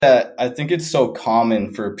that I think it's so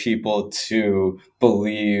common for people to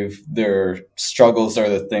believe their struggles are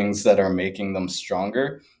the things that are making them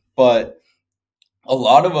stronger. But a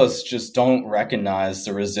lot of us just don't recognize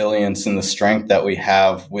the resilience and the strength that we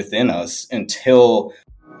have within us until.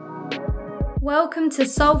 Welcome to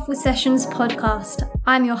Soulful Sessions podcast.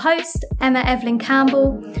 I'm your host, Emma Evelyn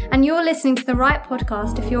Campbell, and you're listening to the right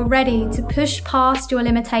podcast if you're ready to push past your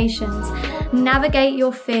limitations, navigate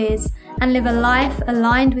your fears, and live a life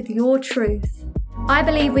aligned with your truth. I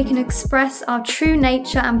believe we can express our true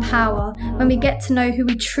nature and power when we get to know who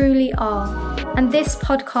we truly are, and this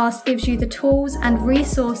podcast gives you the tools and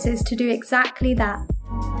resources to do exactly that.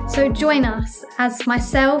 So join us as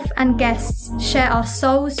myself and guests share our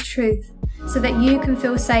soul's truth, so that you can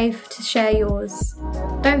feel safe to share yours.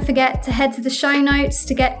 Don't forget to head to the show notes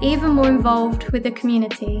to get even more involved with the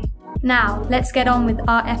community. Now, let's get on with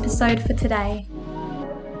our episode for today.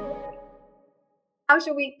 How's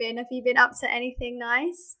your week been? Have you been up to anything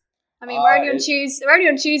nice? I mean, we're only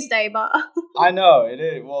on Tuesday, but I know it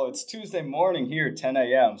is. Well, it's Tuesday morning here, 10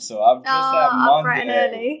 a.m. So I've just had Monday. Up bright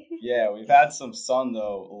and early. Yeah, we've had some sun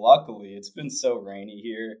though. Luckily, it's been so rainy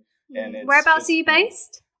here, and whereabouts are you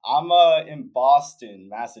based? I'm in Boston,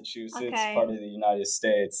 Massachusetts, part of the United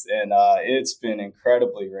States, and it's been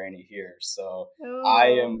incredibly rainy here. So I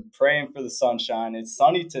am praying for the sunshine. It's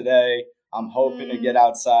sunny today. I'm hoping to get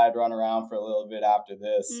outside, run around for a little bit after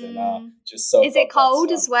this, and just soak up. Is it cold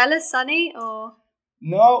as well as sunny, or?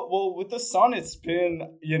 No, well, with the sun, it's been,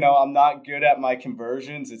 I'm not good at my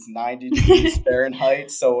conversions. It's 90 degrees Fahrenheit,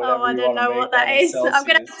 so whatever I don't know what that is. Celsius. I'm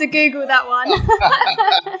going to have to Google that one.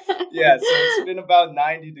 Yeah, so it's been about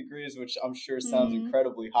 90 degrees, which I'm sure sounds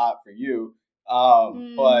incredibly hot for you.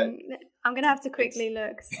 But I'm going to have to quickly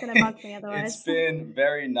look. It's going to bug me otherwise. It's been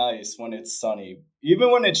very nice when it's sunny. Even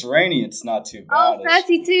when it's rainy, it's not too bad.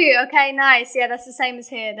 32. Okay, nice. Yeah, that's the same as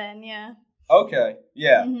here then, yeah. Okay,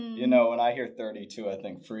 yeah. When I hear 32, I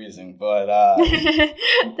think freezing, but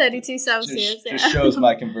 32 Celsius. Just shows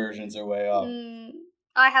my conversions are way off.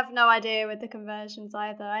 I have no idea with the conversions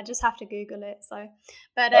either. I just have to Google it. So,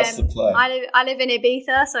 but that's the play. I live in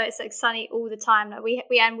Ibiza, so it's like sunny all the time. Like we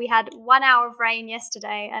had 1 hour of rain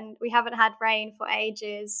yesterday, and we haven't had rain for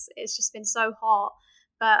ages. It's just been so hot,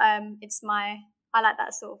 but I like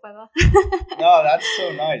that sort of weather. No, that's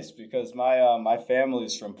so nice because my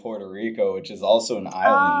family's from Puerto Rico, which is also an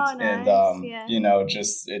island. Nice. And,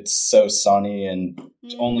 just it's so sunny and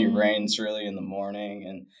it only rains really in the morning.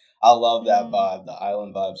 And I love that vibe. The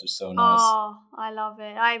island vibes are so nice. Oh, I love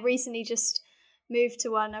it. I recently just moved to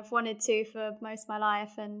one. I've wanted to for most of my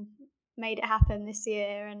life and made it happen this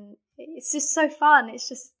year. And it's just so fun.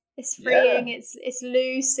 It's freeing. Yeah. It's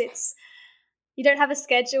loose. You don't have a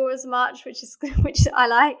schedule as much, which I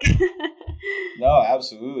like. No,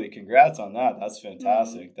 absolutely. Congrats on that. That's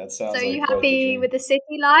fantastic. That sounds. So, are you happy with the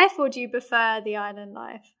city life, or do you prefer the island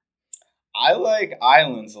life? I like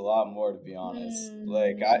islands a lot more, to be honest.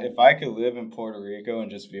 If I could live in Puerto Rico and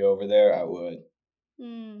just be over there, I would.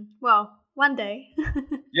 Well, one day.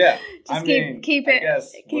 Yeah, just keep it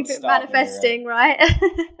manifesting, right?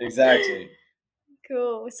 Exactly.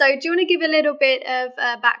 Cool. So do you want to give a little bit of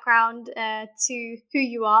background to who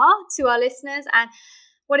you are to our listeners, and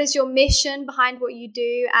what is your mission behind what you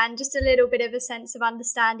do, and just a little bit of a sense of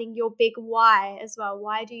understanding your big why as well?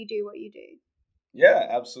 Why do you do what you do? Yeah,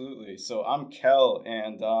 absolutely. So I'm Kel,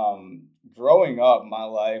 and growing up my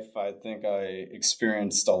life, I think I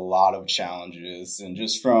experienced a lot of challenges, and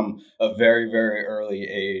just from a very, very early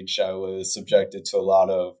age, I was subjected to a lot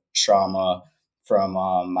of trauma from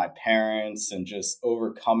my parents, and just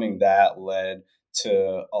overcoming that led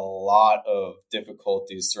to a lot of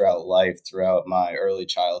difficulties throughout life, throughout my early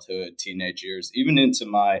childhood, teenage years, even into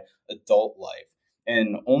my adult life.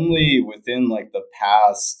 And only within the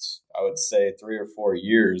past, I would say 3 or 4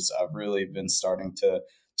 years, I've really been starting to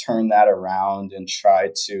turn that around and try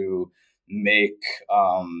to make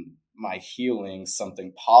my healing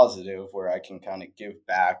something positive, where I can kind of give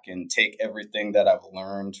back and take everything that I've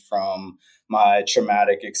learned from my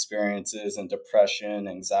traumatic experiences and depression,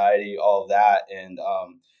 anxiety, all of that, and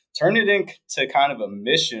turn it into kind of a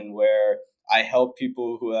mission where I help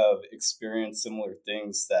people who have experienced similar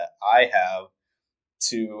things that I have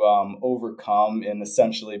to overcome and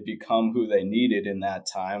essentially become who they needed in that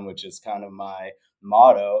time, which is kind of my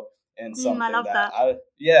motto. And something I love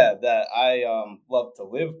to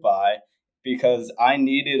live by, because I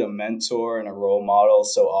needed a mentor and a role model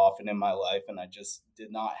so often in my life, and I just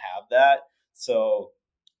did not have that. So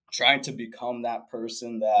trying to become that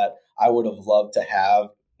person that I would have loved to have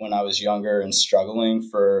when I was younger and struggling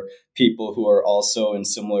for people who are also in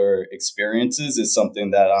similar experiences is something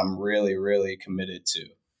that I'm really, really committed to.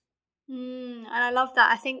 And I love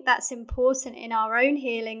that. I think that's important in our own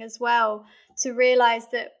healing as well, to realize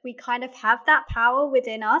that we kind of have that power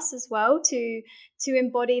within us as well to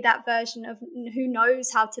embody that version of who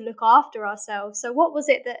knows how to look after ourselves. So what was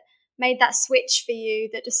it that made that switch for you,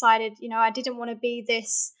 that decided, I didn't want to be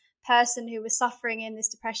this person who was suffering in this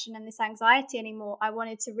depression and this anxiety anymore. I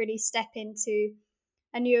wanted to really step into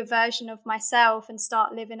a newer version of myself and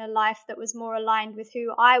start living a life that was more aligned with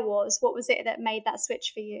who I was. What was it that made that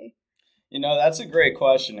switch for you? That's a great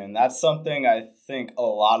question. And that's something I think a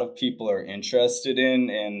lot of people are interested in.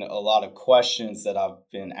 And a lot of questions that I've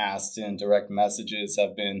been asked in direct messages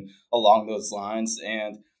have been along those lines.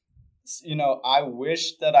 And, I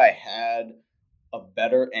wish that I had a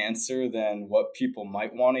better answer than what people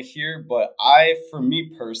might want to hear. But for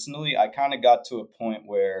me personally, I kind of got to a point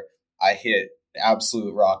where I hit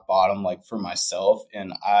absolute rock bottom, like for myself.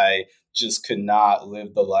 And I just could not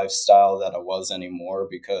live the lifestyle that I was anymore,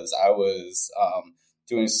 because I was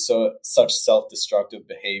doing such self-destructive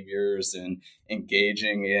behaviors and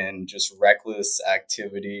engaging in just reckless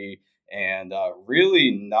activity, and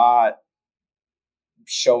really not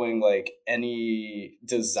showing like any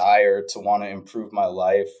desire to want to improve my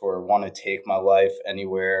life or want to take my life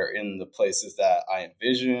anywhere in the places that I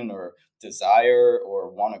envision or desire or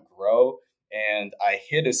want to grow. And I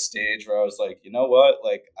hit a stage where I was like, you know what?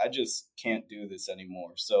 Like, I just can't do this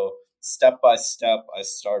anymore. So step by step, I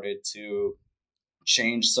started to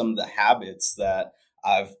change some of the habits that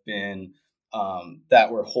I've been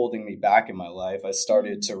that were holding me back in my life. I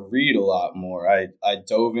started to read a lot more. I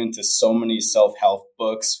dove into so many self-help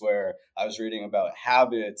books where I was reading about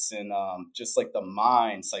habits and just like the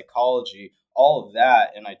mind, psychology, all of that.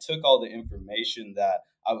 And I took all the information that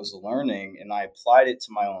I was learning and I applied it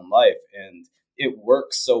to my own life. And it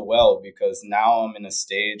works so well, because now I'm in a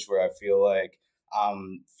stage where I feel like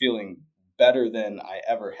I'm feeling better than I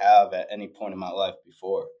ever have at any point in my life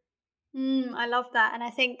before. I love that. And I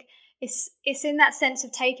think it's in that sense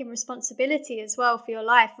of taking responsibility as well for your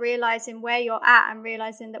life, realizing where you're at and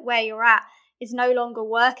realizing that where you're at is no longer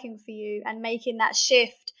working for you, and making that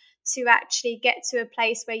shift to actually get to a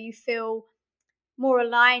place where you feel more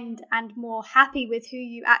aligned and more happy with who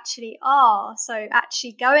you actually are. So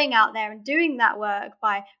actually going out there and doing that work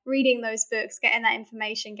by reading those books, getting that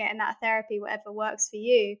information, getting that therapy, whatever works for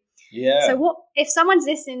you. Yeah. So what if someone's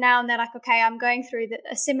listening now and they're like, okay, I'm going through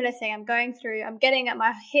a similar thing. I'm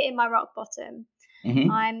hitting my rock bottom.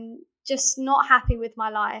 Mm-hmm. I'm just not happy with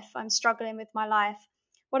my life. I'm struggling with my life.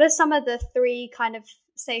 What are some of the three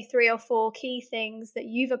or four key things that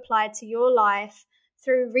you've applied to your life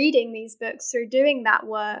through reading these books, through doing that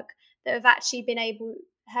work, that have actually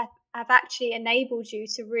enabled you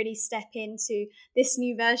to really step into this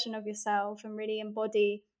new version of yourself and really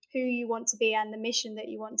embody who you want to be and the mission that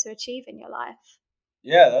you want to achieve in your life?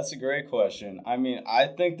 Yeah, that's a great question. I mean, I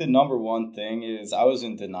think the number one thing is I was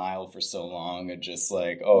in denial for so long, and just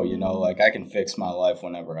like, like I can fix my life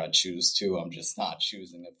whenever I choose to. I'm just not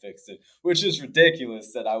choosing to fix it, which is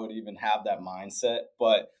ridiculous that I would even have that mindset.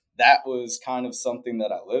 But that was kind of something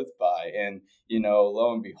that I lived by. And,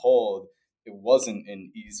 lo and behold, it wasn't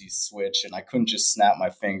an easy switch, and I couldn't just snap my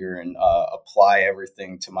finger and apply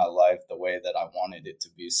everything to my life the way that I wanted it to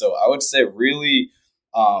be. So I would say really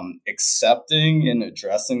accepting and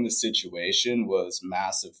addressing the situation was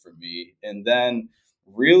massive for me. And then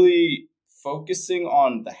really focusing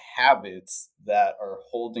on the habits that are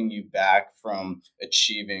holding you back from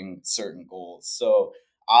achieving certain goals. So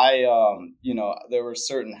there were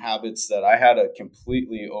certain habits that I had to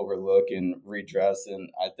completely overlook and redress. And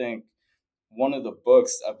I think one of the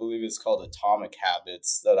books, I believe it's called Atomic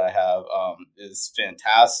Habits, that I have is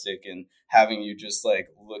fantastic. And having you just like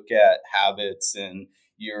look at habits and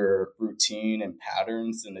your routine and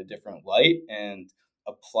patterns in a different light and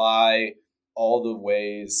apply all the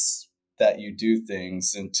ways that you do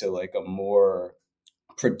things into like a more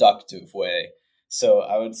productive way. So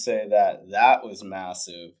I would say that was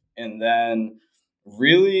massive. And then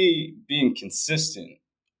really being consistent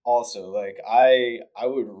also. Like I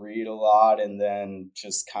would read a lot and then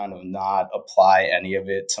just kind of not apply any of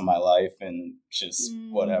it to my life and just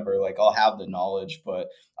whatever. Like I'll have the knowledge, but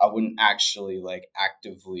I wouldn't actually like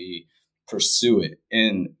actively pursue it.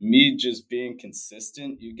 And me just being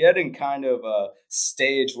consistent, you get in kind of a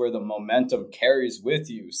stage where the momentum carries with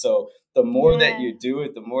you. So the more that you do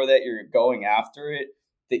it, the more that you're going after it,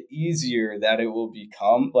 the easier that it will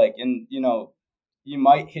become. Like, and you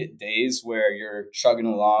might hit days where you're chugging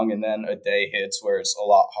along, and then a day hits where it's a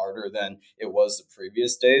lot harder than it was the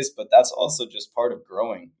previous days. But that's also just part of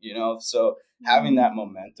growing, So having that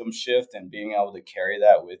momentum shift and being able to carry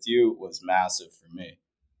that with you was massive for me.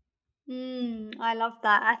 I love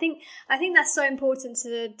that. I think that's so important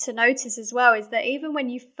to notice as well, is that even when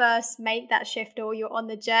you first make that shift or you're on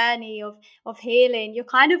the journey of healing, you're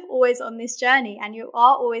kind of always on this journey, and you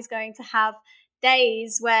are always going to have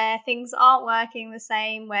days where things aren't working the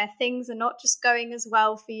same, where things are not just going as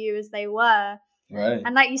well for you as they were. Right.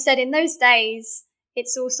 And like you said, in those days,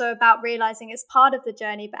 it's also about realizing it's part of the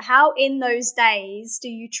journey, but how in those days do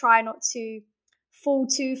you try not to fall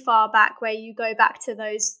too far back, where you go back to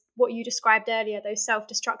those, what you described earlier, those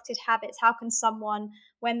self-destructive habits? How can someone,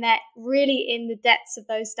 when they're really in the depths of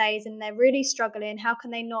those days and they're really struggling, how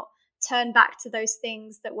can they not turn back to those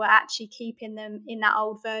things that were actually keeping them in that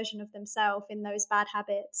old version of themselves, in those bad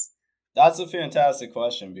habits? That's a fantastic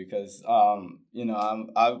question, because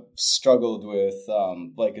I've struggled with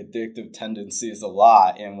like addictive tendencies a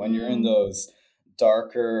lot, and when you're in those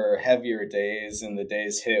darker, heavier days, and the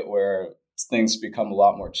days hit where things become a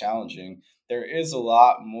lot more challenging, there is a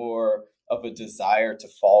lot more of a desire to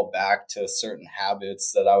fall back to certain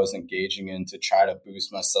habits that I was engaging in to try to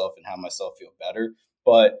boost myself and have myself feel better.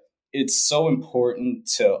 But it's so important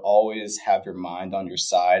to always have your mind on your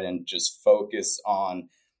side and just focus on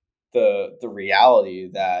the reality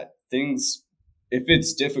that things, if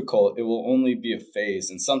it's difficult, it will only be a phase.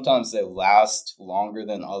 And sometimes they last longer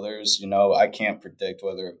than others. I can't predict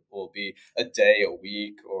whether it will be a day, a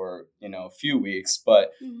week, or, a few weeks,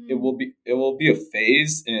 but it will be a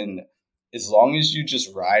phase. And as long as you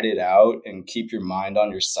just ride it out and keep your mind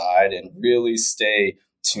on your side and really stay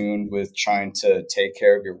tuned with trying to take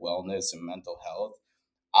care of your wellness and mental health,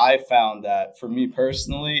 I found that for me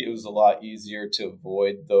personally, it was a lot easier to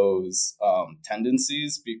avoid those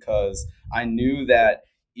tendencies, because I knew that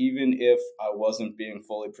even if I wasn't being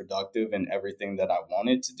fully productive in everything that I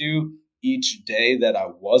wanted to do, each day that I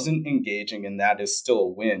wasn't engaging in that is still a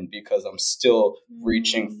win, because I'm still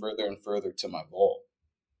reaching further and further to my goal.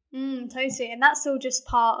 Totally. And that's all just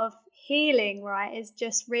part of healing, right? Is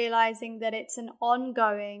just realizing that it's an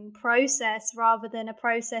ongoing process rather than a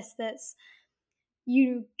process that's,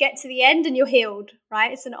 you get to the end and you're healed,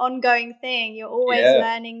 right? It's an ongoing thing. You're always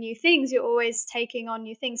learning new things. You're always taking on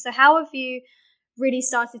new things. So how have you really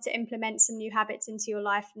started to implement some new habits into your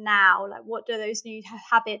life now? Like, what do those new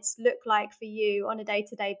habits look like for you on a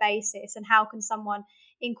day-to-day basis? And how can someone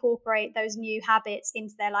incorporate those new habits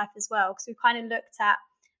into their life as well? Because we've kind of looked at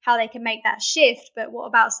how they can make that shift, but what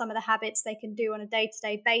about some of the habits they can do on a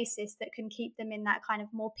day-to-day basis that can keep them in that kind of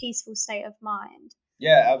more peaceful state of mind?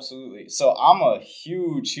 Yeah, absolutely. So I'm a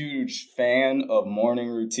huge fan of morning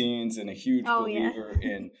routines, and a huge believer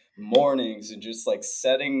in mornings, and just like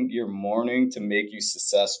setting your morning to make you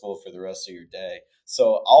successful for the rest of your day.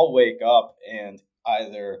 So I'll wake up and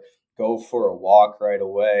either go for a walk right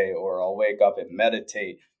away, or I'll wake up and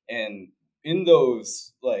meditate. And in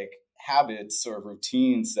those like habits or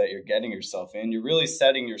routines that you're getting yourself in, you're really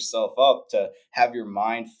setting yourself up to have your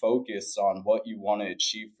mind focused on what you want to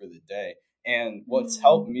achieve for the day. And what's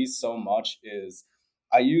helped me so much is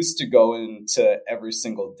I used to go into every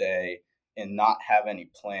single day and not have any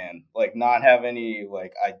plan, like not have any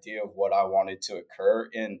like idea of what I wanted to occur.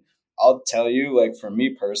 And I'll tell you, like for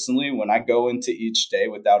me personally, when I go into each day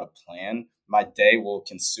without a plan, my day will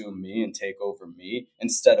consume me and take over me,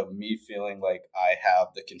 instead of me feeling like I have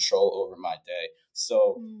the control over my day.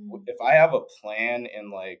 So if I have a plan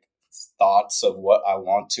and like thoughts of what I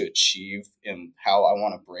want to achieve and how I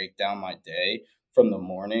want to break down my day from the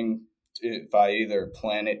morning, if I either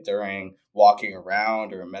plan it during walking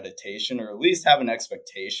around or a meditation, or at least have an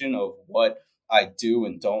expectation of what I do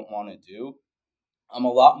and don't want to do, I'm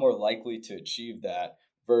a lot more likely to achieve that,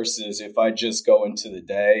 versus if I just go into the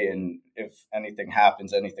day and if anything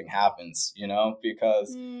happens,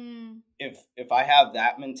 because if I have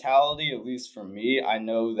that mentality, at least for me, I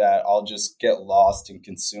know that I'll just get lost and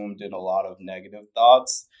consumed in a lot of negative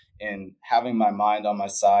thoughts. And having my mind on my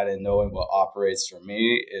side and knowing what operates for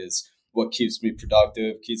me is what keeps me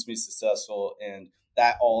productive, keeps me successful. And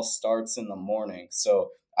that all starts in the morning.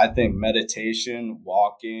 So I think meditation,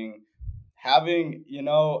 walking,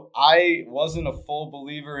 I wasn't a full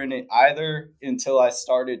believer in it either until I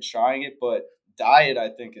started trying it, but diet I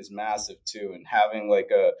think is massive too. And having like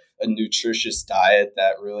a nutritious diet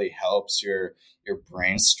that really helps your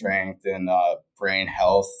brain strength and brain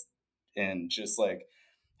health, and just like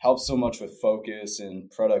helps so much with focus and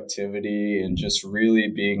productivity, and just really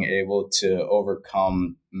being able to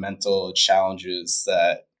overcome mental challenges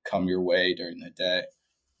that come your way during the day.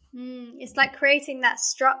 It's like creating that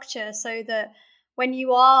structure so that when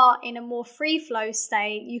you are in a more free flow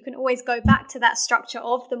state, you can always go back to that structure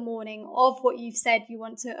of the morning, of what you've said you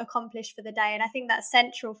want to accomplish for the day. And I think that's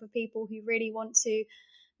central for people who really want to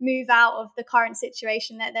move out of the current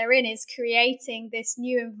situation that they're in is creating this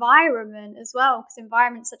new environment as well, because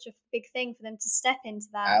environment's such a big thing for them to step into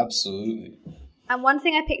that. Absolutely. And one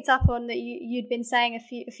thing I picked up on that you'd been saying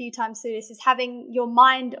a few times through this is having your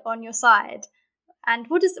mind on your side. And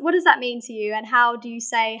what does that mean to you? And how do you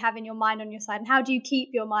say having your mind on your side? And how do you keep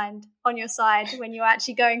your mind on your side when you're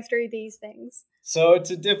actually going through these things? So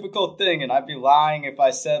it's a difficult thing, and I'd be lying if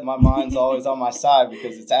I said my mind's always on my side,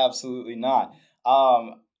 because it's absolutely not.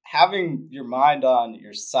 Having your mind on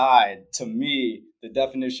your side, to me, the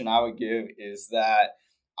definition I would give is that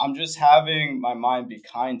I'm just having my mind be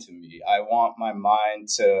kind to me. I want my mind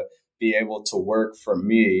to be able to work for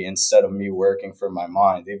me instead of me working for my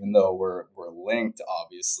mind, even though we're linked,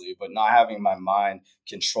 obviously, but not having my mind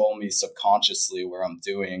control me subconsciously where I'm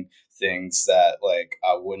doing things that like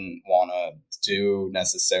I wouldn't want to do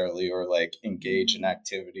necessarily, or like engage in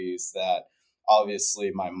activities that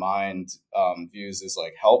obviously my mind views as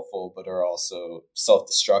like helpful, but are also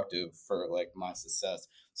self-destructive for like my success.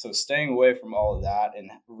 So staying away from all of that and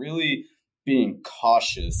really being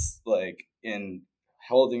cautious, like in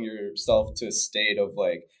holding yourself to a state of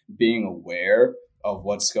like being aware of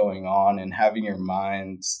what's going on and having your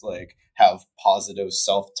mind like have positive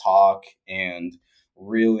self-talk and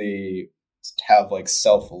really have like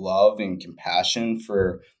self-love and compassion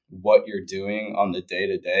for what you're doing on the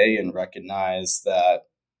day-to-day, and recognize that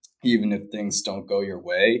even if things don't go your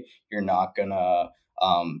way, you're not gonna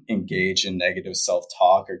engage in negative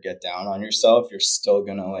self-talk or get down on yourself. You're still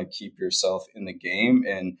gonna like keep yourself in the game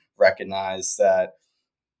and recognize that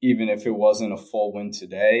even if it wasn't a full win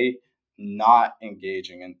today, not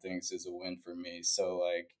engaging in things is a win for me. So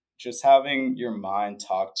like just having your mind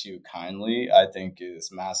talk to you kindly, I think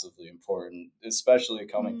is massively important, especially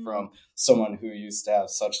coming from someone who used to have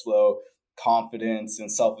such low confidence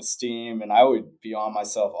and self-esteem. And I would be on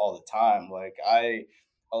myself all the time. Like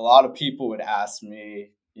a lot of people would ask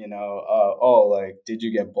me, like, did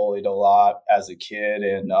you get bullied a lot as a kid?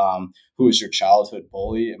 And who was your childhood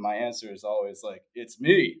bully? And my answer is always like, it's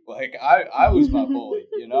me. Like I was my bully,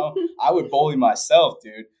 I would bully myself,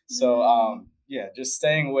 dude. So just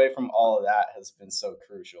staying away from all of that has been so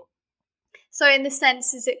crucial. So in the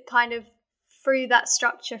sense, is it kind of through that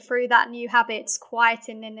structure, through that new habits,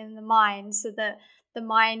 quietening in the mind, so that the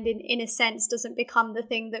mind in a sense doesn't become the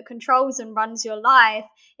thing that controls and runs your life?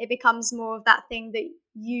 It becomes more of that thing that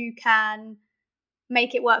you can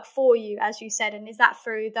make it work for you, as you said. And is that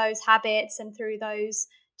through those habits and through those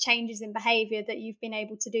changes in behavior that you've been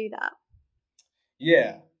able to do that?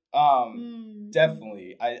 Yeah,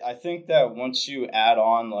 definitely. I think that once you add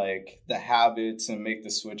on like the habits and make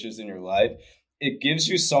the switches in your life, it gives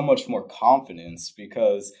you so much more confidence,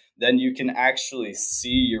 because then you can actually see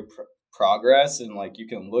your progress, and like you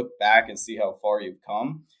can look back and see how far you've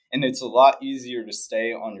come. And it's a lot easier to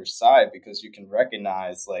stay on your side, because you can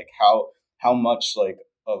recognize like how much like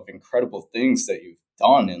of incredible things that you've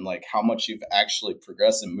done, and like how much you've actually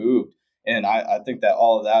progressed and moved. And I think that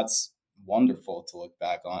all of that's wonderful to look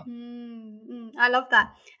back on. I love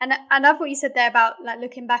that. And I love what you said there about like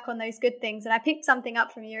looking back on those good things. And I picked something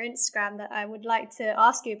up from your Instagram that I would like to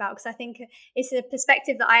ask you about, because I think it's a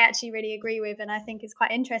perspective that I actually really agree with. And I think it's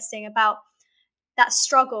quite interesting about that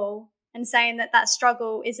struggle, and saying that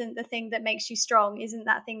struggle isn't the thing that makes you strong, isn't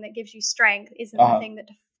that thing that gives you strength, isn't the thing that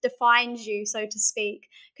defines you, so to speak.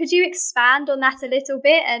 Could you expand on that a little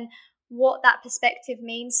bit, and what that perspective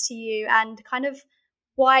means to you, and kind of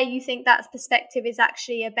why you think that perspective is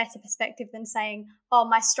actually a better perspective than saying, oh,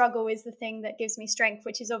 my struggle is the thing that gives me strength,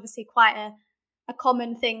 which is obviously quite a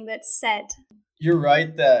common thing that's said. You're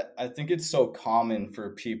right that I think it's so common for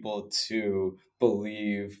people to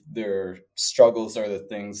believe their struggles are the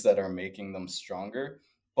things that are making them stronger.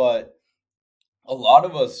 But a lot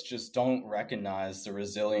of us just don't recognize the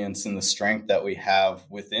resilience and the strength that we have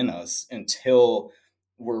within us until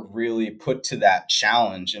we're really put to that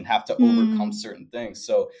challenge and have to overcome certain things.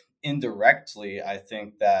 So indirectly, I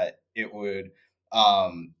think that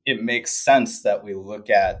it makes sense that we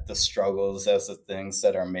look at the struggles as the things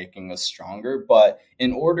that are making us stronger. But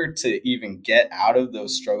in order to even get out of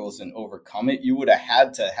those struggles and overcome it, you would have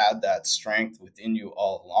had to have that strength within you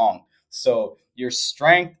all along. So your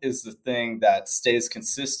strength is the thing that stays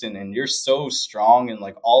consistent, and you're so strong, and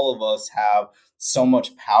like all of us have so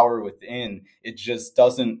much power within. It just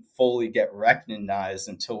doesn't fully get recognized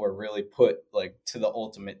until we're really put like to the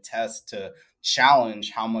ultimate test to challenge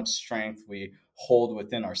how much strength we hold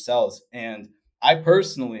within ourselves. And I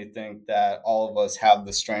personally think that all of us have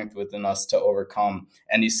the strength within us to overcome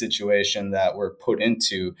any situation that we're put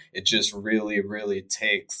into. It just really, really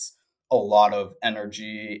takes a lot of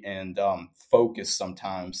energy and focus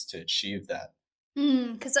sometimes to achieve that.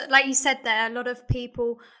 Because like you said there, a lot of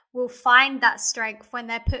people will find that strength when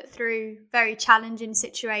they're put through very challenging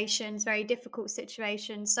situations, very difficult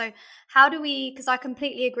situations. So how do we, because I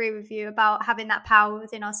completely agree with you about having that power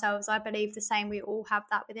within ourselves. I believe the same, we all have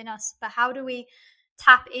that within us. But how do we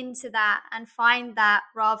tap into that and find that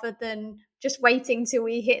rather than just waiting till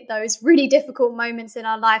we hit those really difficult moments in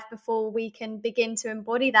our life before we can begin to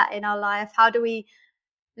embody that in our life? How do we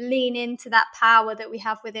lean into that power that we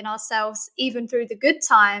have within ourselves, even through the good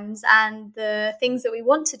times and the things that we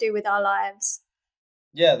want to do with our lives?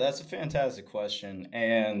 Yeah, that's a fantastic question.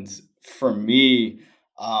 And for me,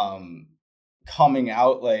 um, coming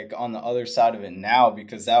out like on the other side of it now,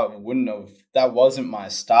 because that wasn't my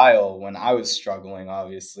style when I was struggling,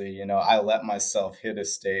 obviously. I let myself hit a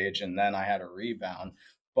stage and then I had a rebound.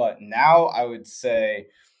 But now I would say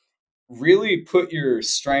really put your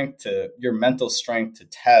mental strength to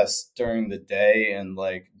test during the day and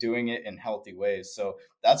like doing it in healthy ways. So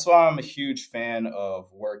that's why I'm a huge fan of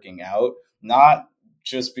working out, not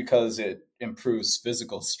just because it improves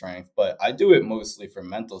physical strength, but I do it mostly for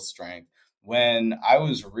mental strength. When I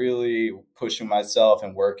was really pushing myself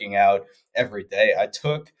and working out every day, I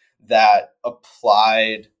took that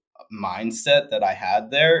applied mindset that I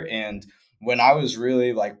had there, and when I was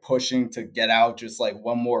really like pushing to get out just like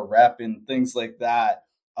one more rep and things like that,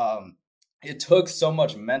 it took so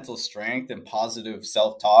much mental strength and positive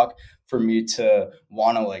self talk for me to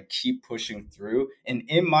want to like keep pushing through. And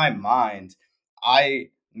in my mind, I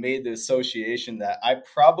made the association that I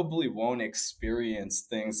probably won't experience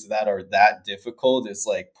things that are that difficult as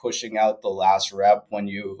like pushing out the last rep when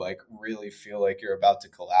you like really feel like you're about to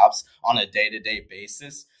collapse on a day-to-day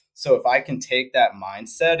basis. So if I can take that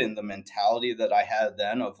mindset and the mentality that I had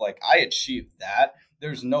then of like, I achieved that,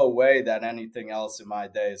 there's no way that anything else in my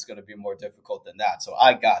day is going to be more difficult than that. So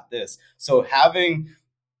I got this. So having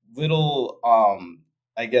little,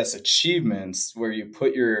 I guess, achievements where you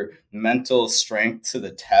put your mental strength to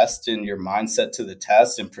the test and your mindset to the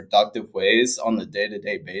test in productive ways on the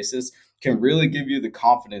day-to-day basis can really give you the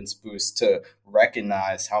confidence boost to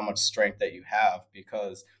recognize how much strength that you have.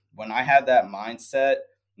 Because when I had that mindset,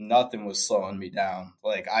 nothing was slowing me down.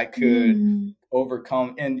 Like I could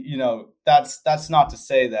overcome, and that's not to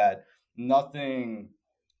say that nothing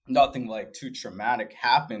like too traumatic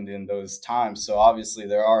happened in those times. So obviously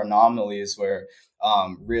there are anomalies where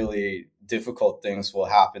really difficult things will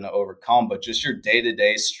happen to overcome, but just your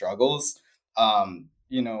day-to-day struggles,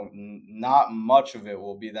 not much of it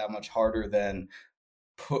will be that much harder than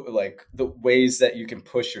put like the ways that you can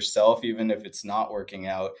push yourself, even if it's not working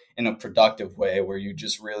out, in a productive way where you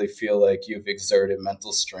just really feel like you've exerted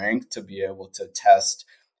mental strength to be able to test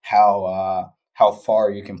how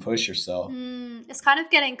far you can push yourself. It's kind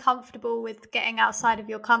of getting comfortable with getting outside of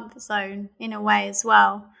your comfort zone in a way as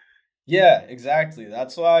well. Yeah, exactly.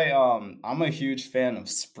 That's why I'm a huge fan of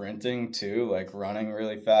sprinting too, like running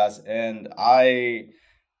really fast. And I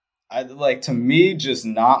like, to me, just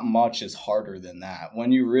not much is harder than that.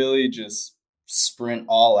 When you really just sprint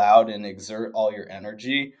all out and exert all your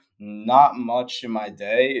energy, not much in my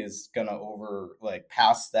day is gonna over like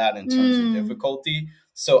pass that in terms of difficulty.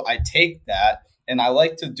 So I take that and I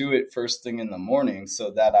like to do it first thing in the morning so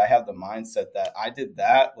that I have the mindset that I did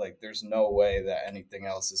that. Like there's no way that anything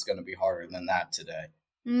else is gonna be harder than that today.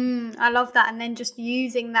 I love that. And then just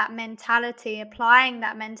using that mentality, applying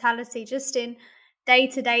that mentality just in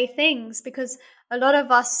day-to-day things, because a lot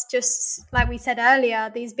of us, just like we said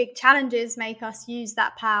earlier, these big challenges make us use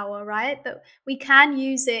that power, right? But we can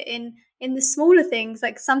use it in the smaller things,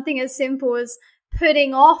 like something as simple as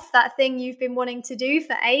putting off that thing you've been wanting to do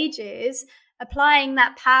for ages. Applying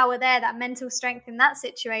that power there, that mental strength in that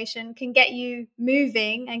situation can get you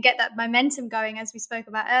moving and get that momentum going, as we spoke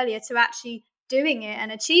about earlier, to actually doing it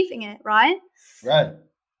and achieving it, right? Right.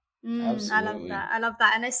 I love Absolutely. that. I love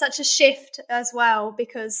that. And it's such a shift as well,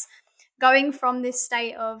 because going from this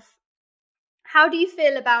state of, how do you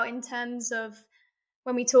feel about, in terms of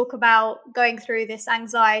when we talk about going through this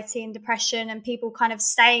anxiety and depression and people kind of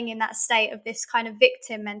staying in that state of this kind of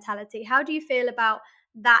victim mentality, how do you feel about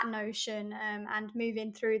that notion and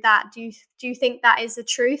moving through that? Do you think that is the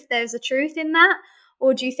truth? There's a truth in that?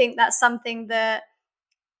 Or do you think that's something that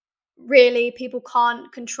really people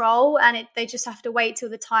can't control and they just have to wait till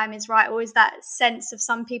the time is right? Or is that sense of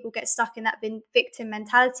some people get stuck in that victim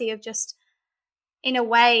mentality of just, in a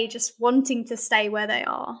way, just wanting to stay where they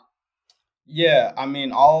are? Yeah, I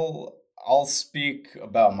mean, I'll speak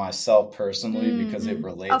about myself personally because it Of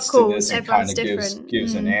relates to course, this and kind everyone's of gives different.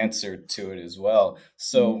 gives an answer to it as well.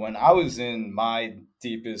 So when I was in my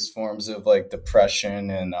deepest forms of like depression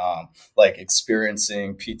and like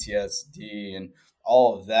experiencing PTSD and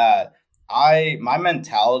all of that, my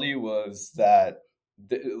mentality was that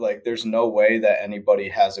like there's no way that anybody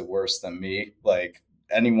has it worse than me. Like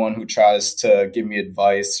anyone who tries to give me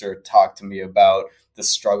advice or talk to me about the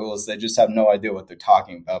struggles, they just have no idea what they're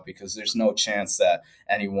talking about, because there's no chance that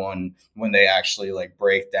anyone, when they actually like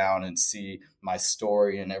break down and see my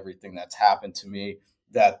story and everything that's happened to me,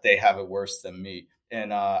 that they have it worse than me.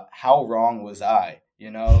 And how wrong was I?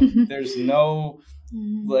 There's no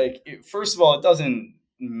like first of all, it doesn't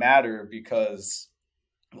matter, because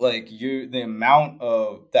like the amount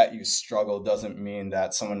of that you struggle doesn't mean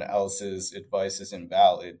that someone else's advice is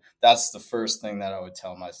invalid. That's the first thing that I would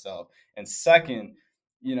tell myself. And second,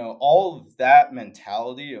 all of that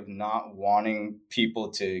mentality of not wanting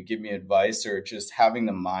people to give me advice, or just having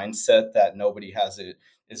the mindset that nobody has it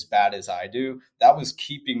as bad as I do, that was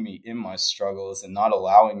keeping me in my struggles and not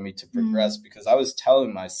allowing me to progress, because I was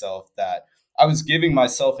telling myself that I was giving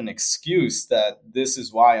myself an excuse that this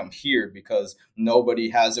is why I'm here, because nobody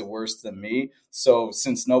has it worse than me. So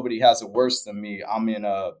since nobody has it worse than me, I'm in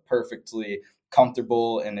a perfectly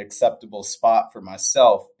comfortable and acceptable spot for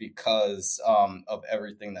myself because of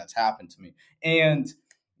everything that's happened to me. And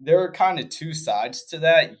there are kind of two sides to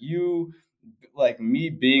that. Like me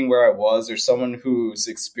being where I was, or someone who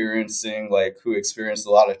experienced a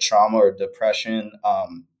lot of trauma or depression,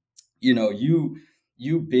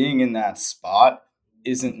 you being in that spot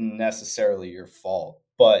isn't necessarily your fault.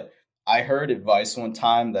 But I heard advice one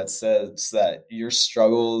time that says that your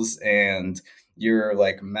struggles and your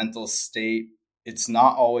like mental state, it's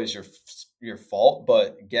not always your fault,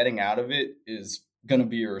 but getting out of it is going to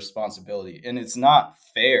be your responsibility. And it's not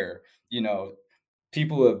fair.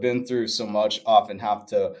 People who have been through so much often have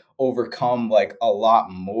to overcome like a lot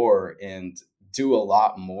more and do a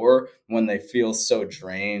lot more when they feel so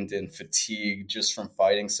drained and fatigued just from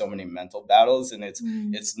fighting so many mental battles. And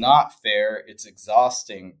it's not fair. It's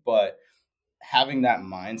exhausting, but having that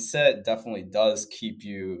mindset definitely does keep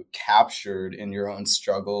you captured in your own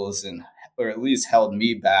struggles, and or at least held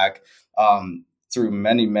me back through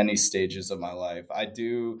many, many stages of my life.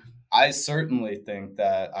 I certainly think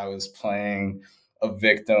that I was playing a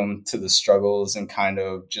victim to the struggles and kind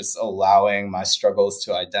of just allowing my struggles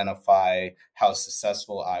to identify how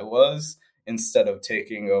successful I was, instead of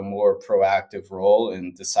taking a more proactive role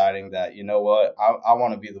and deciding that, you know what, I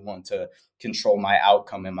want to be the one to control my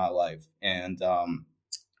outcome in my life. And,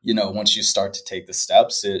 once you start to take the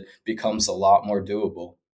steps, it becomes a lot more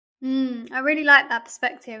doable. I really like that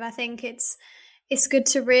perspective. I think it's good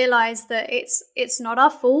to realize that it's not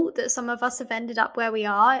our fault that some of us have ended up where we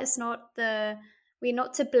are. We're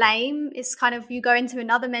not to blame. It's kind of, you go into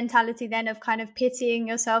another mentality then of kind of pitying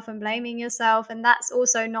yourself and blaming yourself. And that's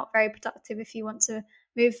also not very productive if you want to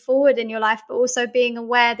move forward in your life, but also being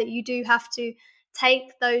aware that you do have to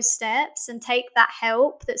take those steps and take that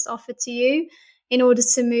help that's offered to you in order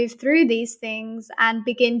to move through these things and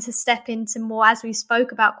begin to step into more, as we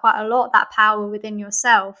spoke about quite a lot, that power within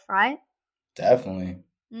yourself, right? Definitely.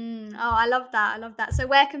 I love that. I love that. So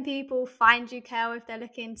where can people find you, Kel, if they're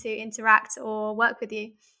looking to interact or work with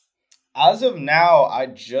you? As of now, I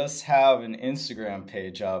just have an Instagram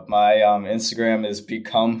page up. My Instagram is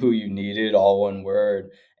Become Who You Needed, all one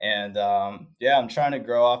word. And I'm trying to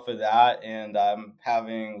grow off of that. And I'm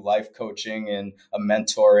having life coaching and a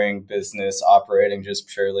mentoring business operating just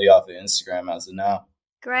purely off of Instagram as of now.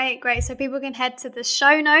 Great. So people can head to the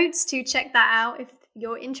show notes to check that out if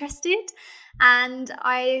you're interested. And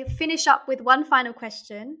I finish up with one final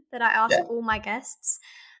question that I ask all my guests,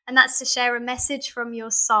 and that's to share a message from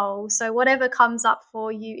your soul. So whatever comes up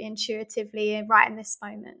for you intuitively right in this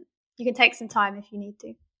moment. You can take some time if you need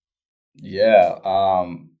to. Yeah.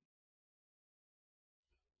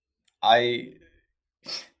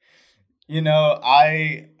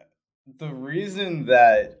 The reason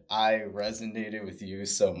that I resonated with you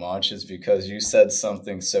so much is because you said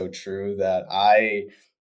something so true that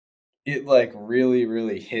it like really,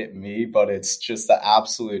 really hit me, but it's just the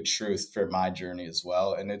absolute truth for my journey as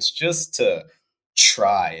well. And it's just to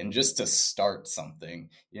try and just to start something,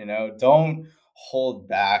 don't hold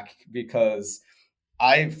back, because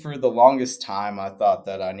for the longest time, I thought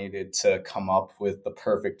that I needed to come up with the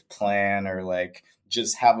perfect plan, or like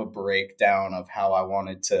just have a breakdown of how I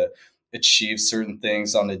wanted to achieve certain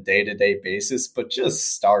things on a day-to-day basis, but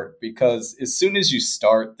just start, because as soon as you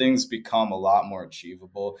start, things become a lot more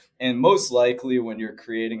achievable. And most likely when you're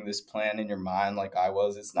creating this plan in your mind, like I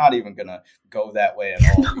was, it's not even going to go that way at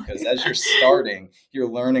all, because as you're starting, you're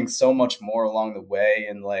learning so much more along the way.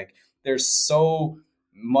 And like, there's so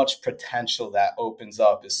much potential that opens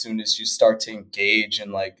up as soon as you start to engage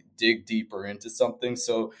and like dig deeper into something.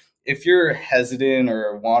 So if you're hesitant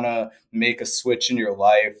or want to make a switch in your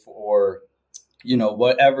life, or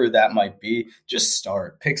whatever that might be, just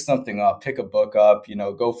start. Pick something up, pick a book up,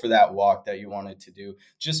 go for that walk that you wanted to do.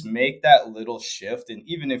 Just make that little shift. And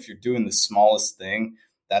even if you're doing the smallest thing,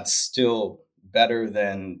 that's still better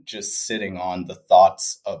than just sitting on the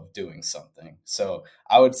thoughts of doing something. So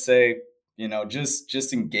I would say,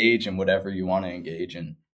 just engage in whatever you want to engage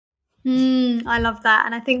in. I love that.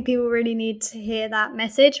 And I think people really need to hear that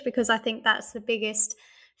message, because I think that's the biggest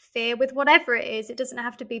fear with whatever it is. It doesn't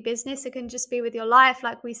have to be business. It can just be with your life.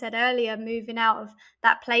 Like we said earlier, moving out of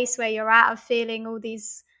that place where you're at, of feeling all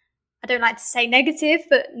these, I don't like to say negative,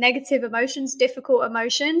 but negative emotions, difficult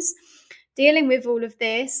emotions, dealing with all of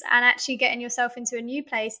this and actually getting yourself into a new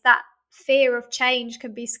place. That fear of change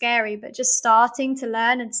can be scary, but just starting to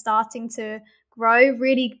learn and starting to grow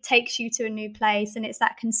really takes you to a new place. And it's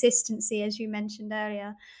that consistency, as you mentioned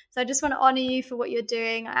earlier. So I just want to honor you for what you're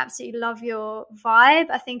doing. I absolutely love your vibe.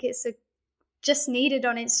 I think it's just needed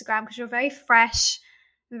on Instagram, because you're very fresh,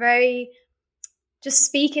 very just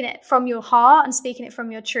speaking it from your heart and speaking it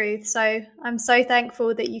from your truth. So I'm so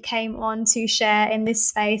thankful that you came on to share in this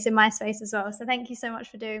space, in my space as well. So thank you so much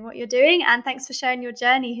for doing what you're doing, and thanks for sharing your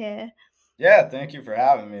journey here. Yeah, thank you for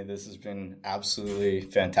having me. This has been absolutely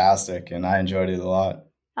fantastic, and I enjoyed it a lot.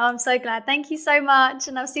 Oh, I'm so glad. Thank you so much,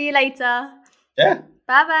 and I'll see you later. Yeah.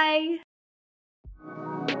 Bye-bye.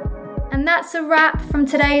 And that's a wrap from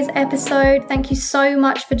today's episode. Thank you so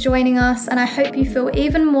much for joining us, and I hope you feel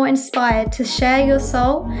even more inspired to share your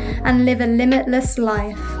soul and live a limitless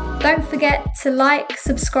life. Don't forget to like,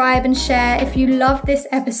 subscribe, and share if you love this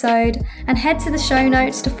episode, and head to the show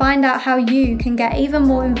notes to find out how you can get even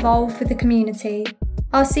more involved with the community.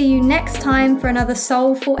 I'll see you next time for another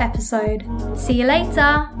soulful episode. See you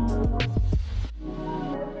later.